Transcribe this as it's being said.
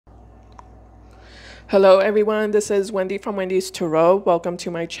Hello everyone, this is Wendy from Wendys Tarot. Welcome to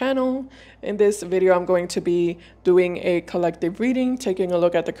my channel. In this video, I'm going to be doing a collective reading, taking a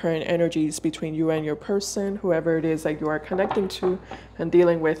look at the current energies between you and your person, whoever it is that you are connecting to and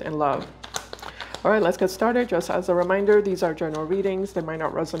dealing with in love. All right, let's get started. Just as a reminder, these are general readings. They might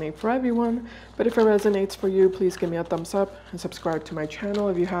not resonate for everyone, but if it resonates for you, please give me a thumbs up and subscribe to my channel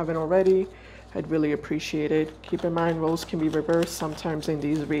if you haven't already. I'd really appreciate it. Keep in mind, roles can be reversed sometimes in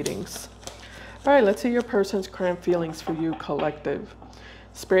these readings. All right, let's see your person's current feelings for you, collective.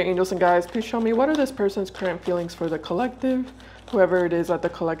 Spirit, angels, and guides, please show me what are this person's current feelings for the collective, whoever it is that the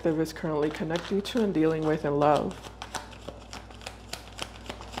collective is currently connecting to and dealing with in love.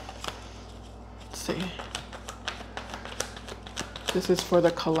 Let's see. This is for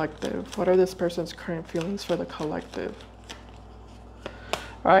the collective. What are this person's current feelings for the collective?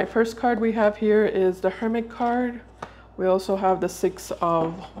 All right, first card we have here is the Hermit card. We also have the Six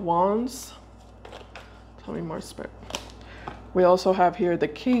of Wands. Tell me more, Spirit. We also have here the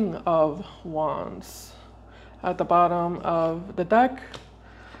King of Wands. At the bottom of the deck,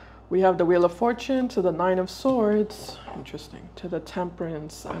 we have the Wheel of Fortune to the Nine of Swords. Interesting. To the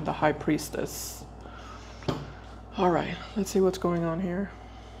Temperance and the High Priestess. All right, let's see what's going on here.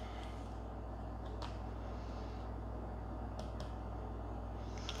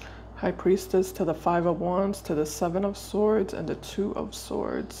 High Priestess to the Five of Wands, to the Seven of Swords, and the Two of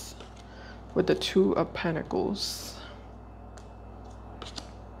Swords, with the Two of Pentacles.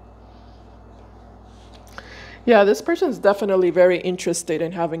 Yeah, this person's definitely very interested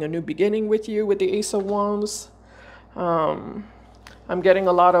in having a new beginning with you with the Ace of Wands. I'm getting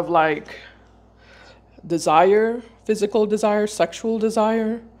a lot of like desire, physical desire, sexual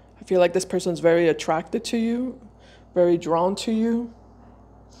desire. I feel like this person's very attracted to you, very drawn to you.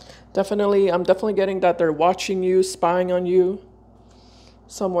 I'm definitely getting that they're watching you, spying on you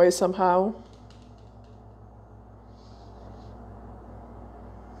some way, somehow.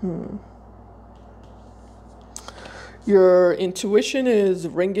 Your intuition is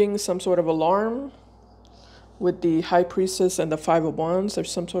ringing some sort of alarm with the High Priestess and the Five of Wands. There's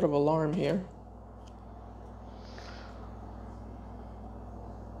some sort of alarm here.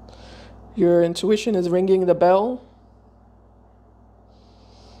 Your intuition is ringing the bell,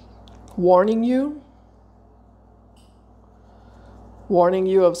 warning you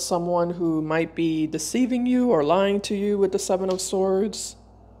of someone who might be deceiving you or lying to you with the Seven of Swords.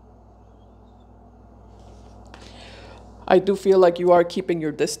 I do feel like you are keeping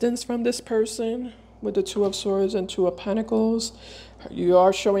your distance from this person with the Two of Swords and Two of Pentacles. You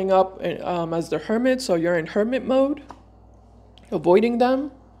are showing up as the Hermit, so you're in hermit mode, avoiding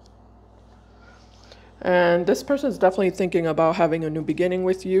them. And this person is definitely thinking about having a new beginning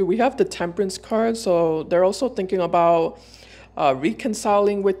with you. We have the Temperance card, so they're also thinking about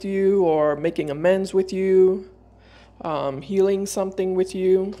reconciling with you or making amends with you, healing something with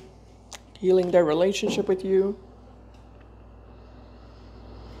you, healing their relationship with you.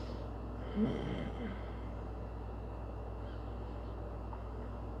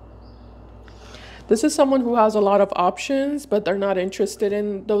 This is someone who has a lot of options, but they're not interested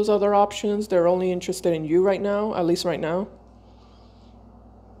in those other options. They're only interested in you right now, at least right now.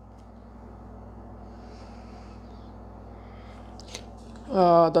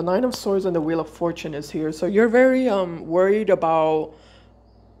 The Nine of Swords and the Wheel of Fortune is here. So you're very worried about,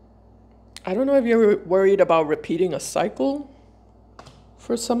 I don't know if you're worried about repeating a cycle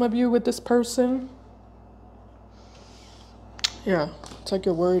for some of you with this person. Yeah, it's like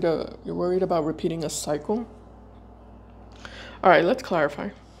you're worried about repeating a cycle. All right, let's clarify.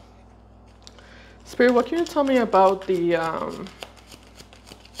 Spirit, what can you tell me about the I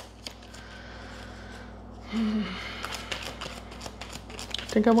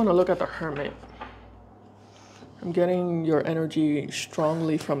think I want to look at the Hermit. I'm getting your energy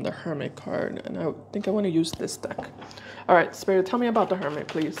strongly from the Hermit card, and I think I want to use this deck. All right, Spirit, tell me about the Hermit,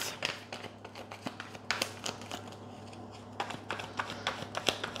 please.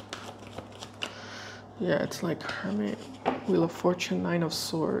 Yeah, it's like Hermit, Wheel of Fortune, Nine of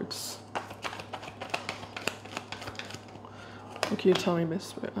Swords. What can you tell me,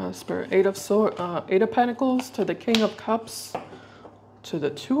 Miss Spirit? Eight of Pentacles to the King of Cups to the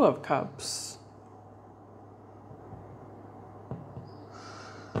Two of Cups.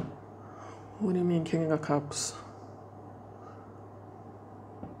 What do you mean, King of Cups?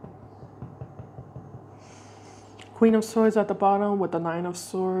 Queen of Swords at the bottom with the Nine of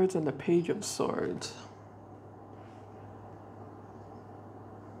Swords and the Page of Swords.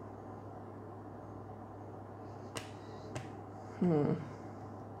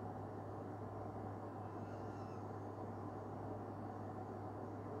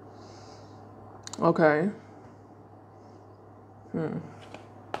 Okay.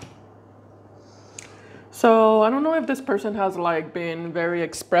 So I don't know if this person has like been very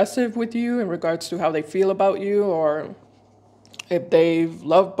expressive with you in regards to how they feel about you, or if they've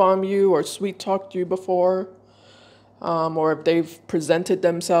love bombed you or sweet talked you before, or if they've presented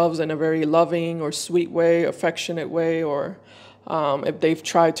themselves in a very loving or sweet way, affectionate way, or if they've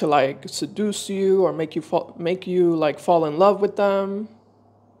tried to like seduce you or make you like fall in love with them.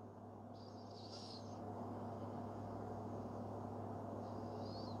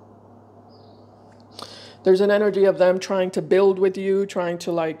 There's an energy of them trying to build with you, trying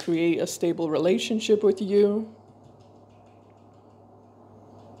to like create a stable relationship with you.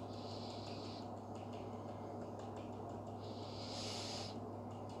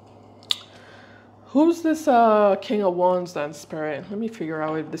 Who's this King of Wands then, Spirit? Let me figure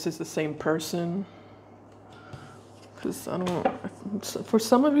out if this is the same person. Because I don't... For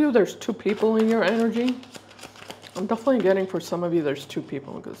some of you, there's two people in your energy. I'm definitely getting for some of you, there's two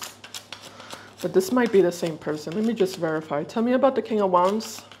people. But this might be the same person. Let me just verify. Tell me about the King of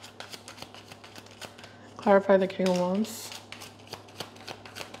Wands. Clarify the King of Wands.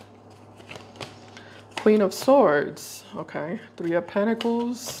 Queen of Swords. Okay. Three of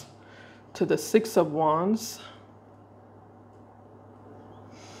Pentacles to the Six of Wands.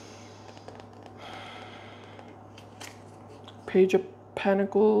 Page of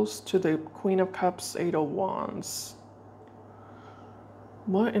Pentacles to the Queen of Cups, Eight of Wands.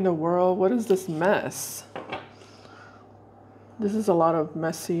 What in the world? What is this mess? This is a lot of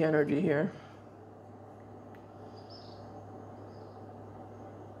messy energy here.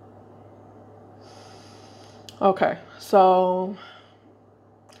 Okay, so,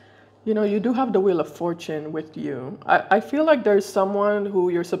 you know, you do have the Wheel of Fortune with you. I feel like there's someone who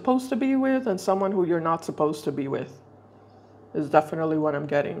you're supposed to be with and someone who you're not supposed to be with. Is definitely what I'm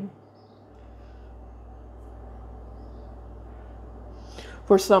getting.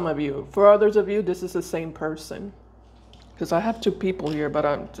 For some of you. For others of you, this is the same person. Because I have two people here, but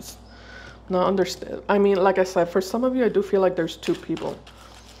I'm just not understand. I mean, like I said, for some of you, I do feel like there's two people.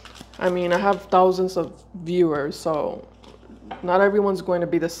 I mean, I have thousands of viewers, so not everyone's going to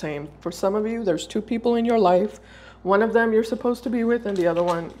be the same. For some of you, there's two people in your life. One of them you're supposed to be with, and the other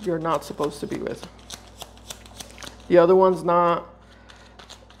one you're not supposed to be with. The other one's not,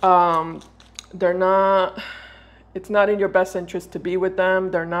 they're not, it's not in your best interest to be with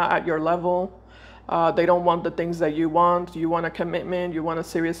them. They're not at your level. They don't want the things that you want. You want a commitment, you want a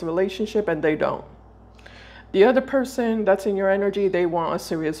serious relationship, and they don't. The other person that's in your energy, they want a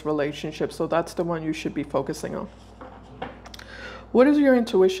serious relationship. So that's the one you should be focusing on. What is your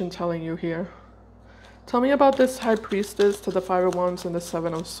intuition telling you here? Tell me about this High Priestess to the Five of Wands and the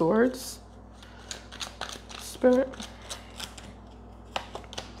Seven of Swords. Spirit.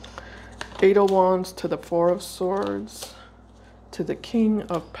 Eight of Wands to the Four of Swords to the King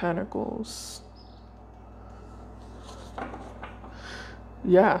of Pentacles.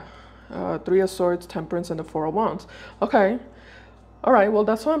 Yeah. Three of Swords, Temperance, and the Four of Wands. Okay. All right. Well,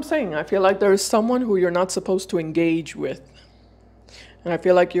 that's what I'm saying. I feel like there is someone who you're not supposed to engage with. And I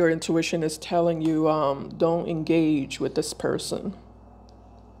feel like your intuition is telling you, don't engage with this person.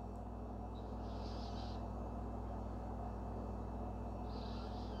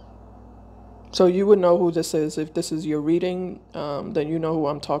 So you would know who this is. If this is your reading, then you know who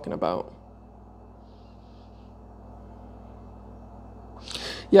I'm talking about.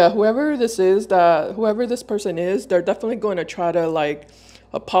 Yeah, whoever this person is, they're definitely going to try to like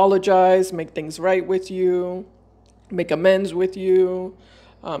apologize, make things right with you, make amends with you,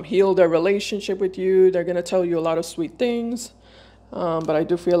 heal their relationship with you. They're going to tell you a lot of sweet things. But I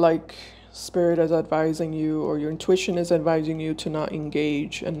do feel like Spirit is advising you, or your intuition is advising you to not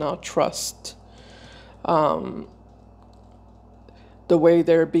engage and not trust the way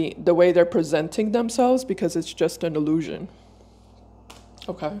they're presenting themselves, because it's just an illusion.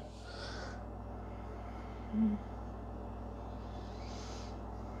 Okay.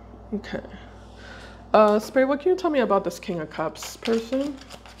 Okay. Spirit, what can you tell me about this King of Cups person?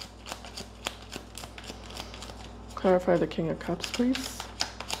 Clarify the King of Cups, please.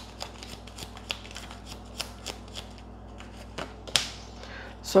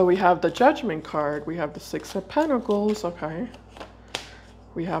 So we have the Judgment card. We have the Six of Pentacles. Okay.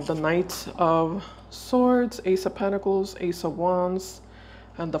 We have the Knight of Swords, Ace of Pentacles, Ace of Wands,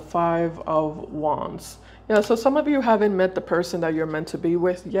 and the Five of Wands. Yeah, so some of you haven't met the person that you're meant to be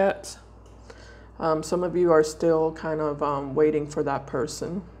with yet. Some of you are still kind of waiting for that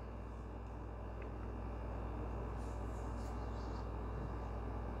person.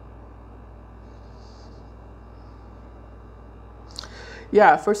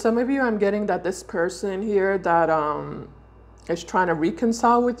 Yeah, for some of you, I'm getting that this person here that is trying to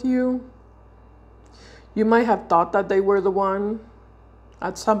reconcile with you, you might have thought that they were the one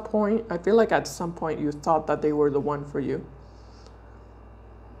at some point. I feel like at some point you thought that they were the one for you.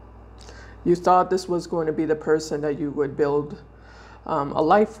 You thought this was going to be the person that you would build a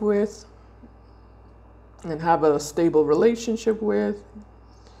life with and have a stable relationship with.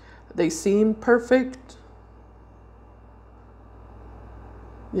 They seemed perfect.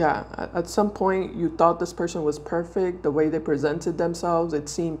 Yeah, at some point you thought this person was perfect. The way they presented themselves, it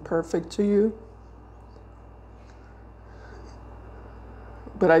seemed perfect to you.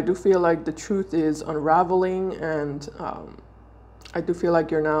 But I do feel like the truth is unraveling, and I do feel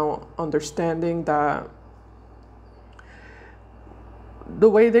like you're now understanding that the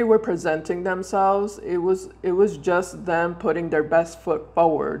way they were presenting themselves, it was just them putting their best foot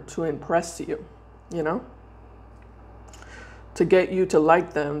forward to impress you, you know? To get you to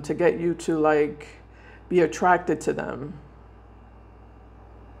like them, to get you to like be attracted to them.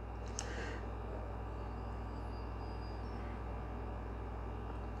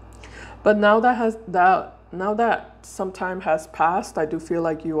 But now that some time has passed, I do feel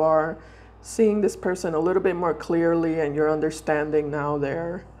like you are seeing this person a little bit more clearly, and you're understanding now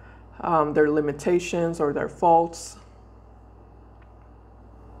their limitations or their faults,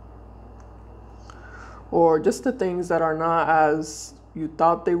 or just the things that are not as you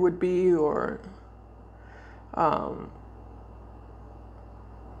thought they would be, or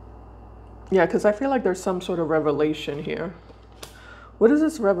yeah, because I feel like there's some sort of revelation here. What is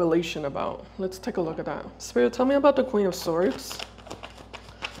this revelation about? Let's take a look at that. Spirit, tell me about the Queen of Swords.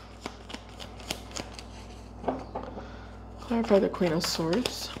 Clarify the Queen of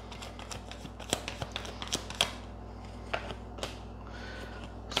Swords.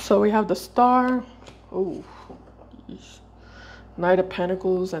 So we have the Star. Oh, Knight of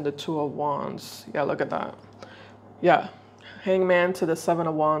Pentacles and the Two of Wands. Yeah, look at that. Yeah. Hangman to the Seven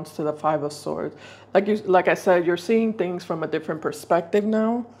of Wands to the Five of Swords. Like I said, you're seeing things from a different perspective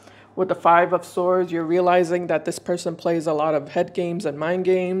now. With the Five of Swords, you're realizing that this person plays a lot of head games and mind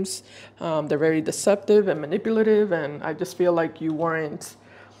games. They're very deceptive and manipulative, and I just feel like you weren't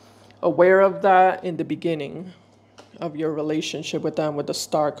aware of that in the beginning of your relationship with them with the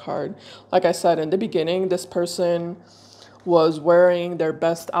Star card. Like I said, in the beginning, this person was wearing their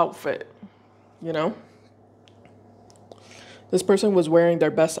best outfit, you know? This person was wearing their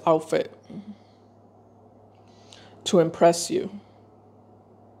best outfit to impress you.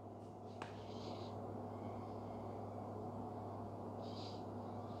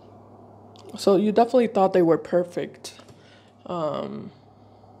 So you definitely thought they were perfect.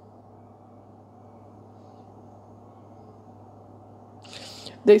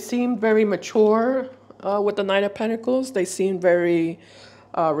 They seemed very mature with the Knight of Pentacles. They seemed very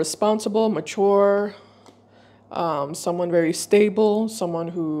responsible, mature, someone very stable, someone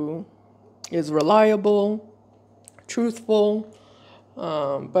who is reliable, truthful.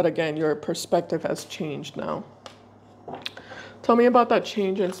 But again, your perspective has changed now. Tell me about that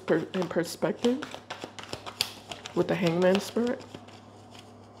change in perspective with the Hangman Spirit.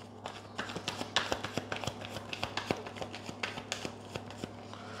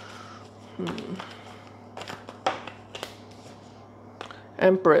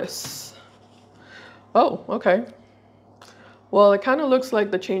 Empress. Oh, okay. Well, it kind of looks like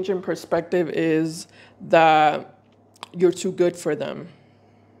the change in perspective is that you're too good for them.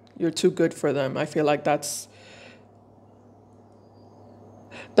 You're too good for them. I feel like that's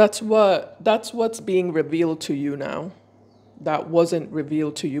what's being revealed to you now. That wasn't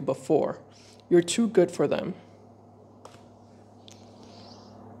revealed to you before. You're too good for them.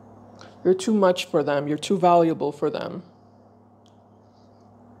 You're too much for them. You're too valuable for them.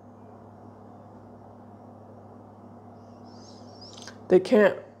 They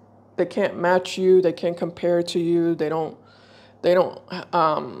can't match you. They can't compare to you. They don't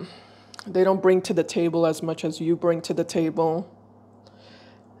bring to the table as much as you bring to the table.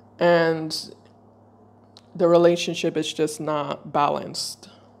 And the relationship is just not balanced.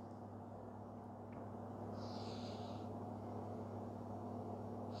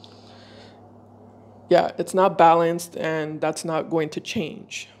 Yeah, it's not balanced, and that's not going to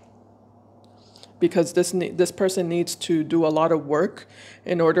change. Because this person needs to do a lot of work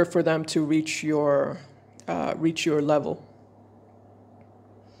in order for them to reach your level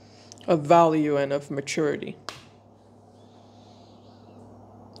of value and of maturity.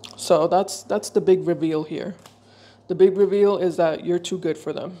 So that's the big reveal here. The big reveal is that you're too good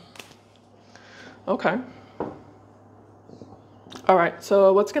for them. Okay. All right,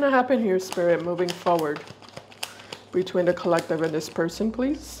 so what's going to happen here, Spirit, moving forward? between the collective and this person,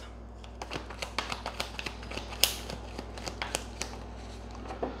 please.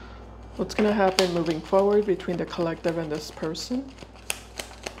 What's going to happen moving forward between the collective and this person?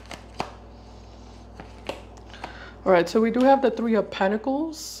 All right, so we do have the Three of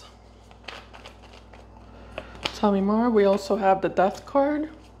Pentacles. Tell me more. We also have the Death card.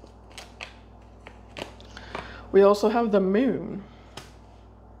 We also have the Moon.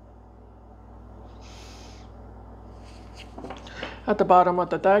 At the bottom of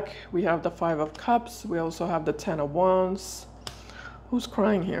the deck, we have the Five of Cups. We also have the Ten of Wands. Who's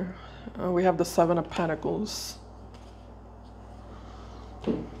crying here? We have the Seven of Pentacles.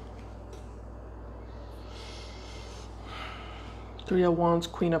 Three of Wands,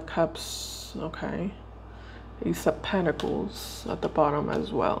 Queen of Cups. Okay. Ace of Pentacles at the bottom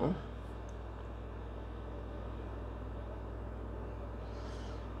as well.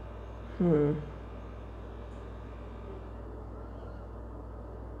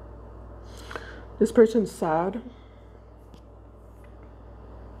 This person's sad.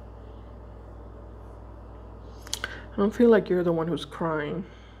 I don't feel like you're the one who's crying.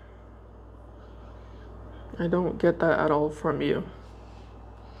 I don't get that at all from you.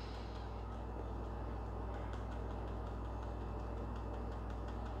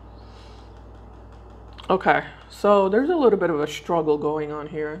 Okay, so there's a little bit of a struggle going on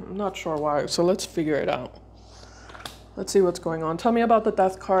here. I'm not sure why, so let's figure it out. Let's see what's going on. Tell me about the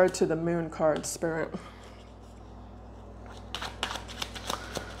Death card to the Moon card, Spirit.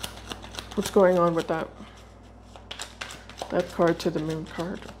 What's going on with that? Death card to the Moon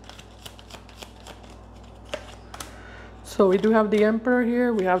card. So we do have the Emperor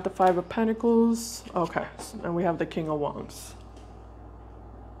here. We have the Five of Pentacles. Okay, and we have the King of Wands.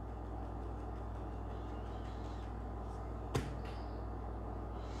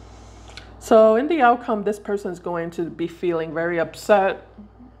 So in the outcome, this person's going to be feeling very upset,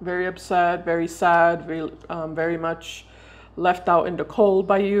 very sad, very much left out in the cold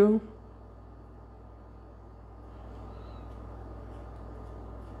by you.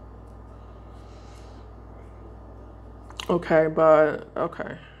 Okay, but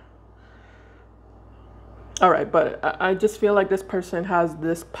okay. All right, but I just feel like this person has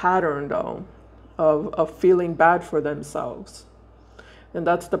this pattern though of feeling bad for themselves. And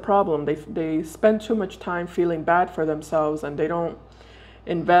that's the problem. They spend too much time feeling bad for themselves and they don't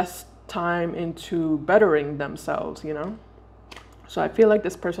invest time into bettering themselves, you know? So I feel like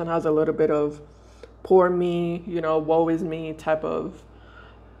this person has a little bit of poor me, you know, woe is me type of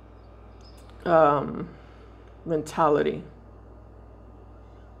mentality.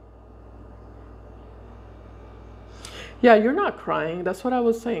 Yeah, you're not crying. That's what I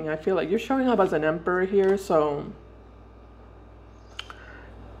was saying. I feel like you're showing up as an Emperor here, so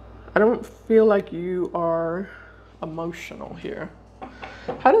I don't feel like you are emotional here.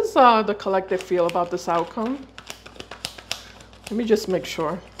 How does the collective feel about this outcome? Let me just make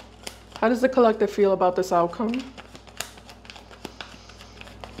sure. How does the collective feel about this outcome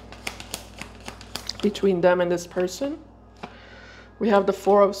between them and this person? We have the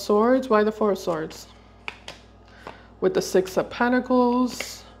Four of Swords. Why the Four of Swords? With the Six of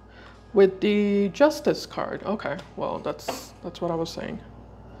Pentacles, with the Justice card. Okay, well, that's what I was saying.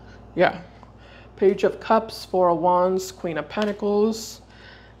 Yeah. Page of Cups, Four of Wands, Queen of Pentacles.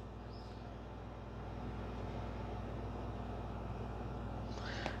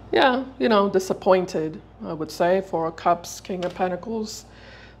 Yeah, you know, disappointed, I would say. Four of Cups, King of Pentacles.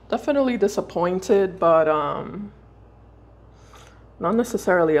 Definitely disappointed, but not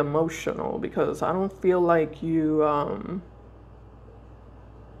necessarily emotional, because I don't feel like you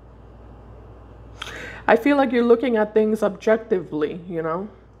I feel like you're looking at things objectively, you know?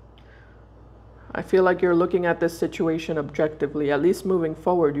 I feel like you're looking at this situation objectively. At least moving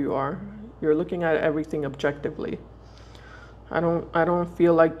forward you are. You're looking at everything objectively. I don't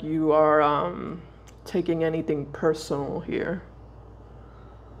feel like you are taking anything personal here,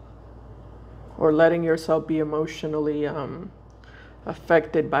 or letting yourself be emotionally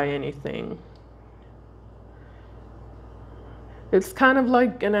affected by anything. It's kind of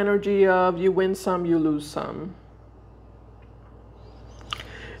like an energy of you win some, you lose some.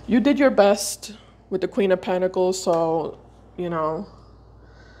 You did your best with the Queen of Pentacles, so, you know,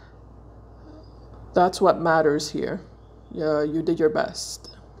 that's what matters here. Yeah, you did your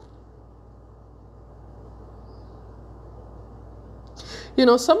best. You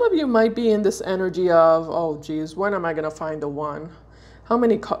know, some of you might be in this energy of, oh, geez, when am I going to find the one? How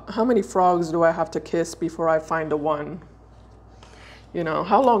many frogs do I have to kiss before I find the one? You know,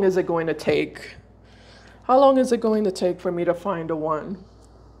 how long is it going to take? How long is it going to take for me to find the one?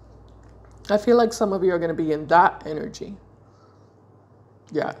 I feel like some of you are going to be in that energy.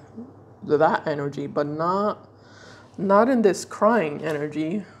 Yeah, that energy, but not in this crying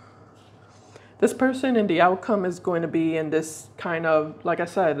energy. This person in the outcome is going to be in this kind of, like I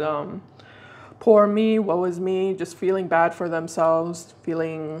said, poor me, woe is me, just feeling bad for themselves,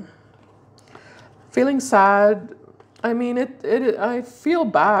 feeling sad. I mean, I feel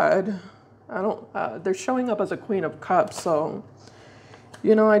bad. I don't, they're showing up as a Queen of Cups, so,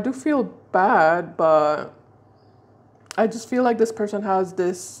 you know, I do feel bad, but I just feel like this person has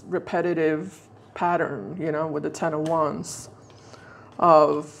this repetitive pattern, you know, with the Ten of Wands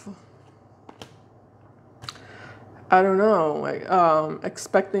of, I don't know, like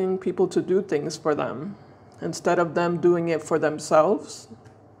expecting people to do things for them instead of them doing it for themselves.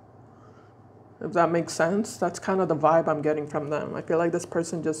 If that makes sense, that's kind of the vibe I'm getting from them. I feel like this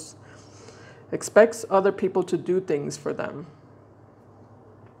person just expects other people to do things for them.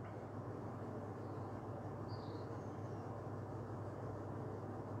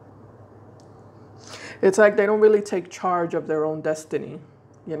 It's like they don't really take charge of their own destiny,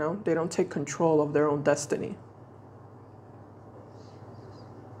 you know? They don't take control of their own destiny.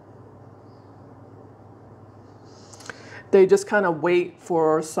 They just kind of wait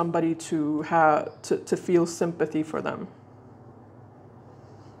for somebody to feel sympathy for them,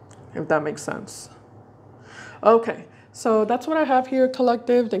 if that makes sense. Okay, so that's what I have here,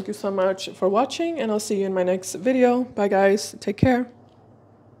 collective. Thank you so much for watching, and I'll see you in my next video. Bye, guys. Take care.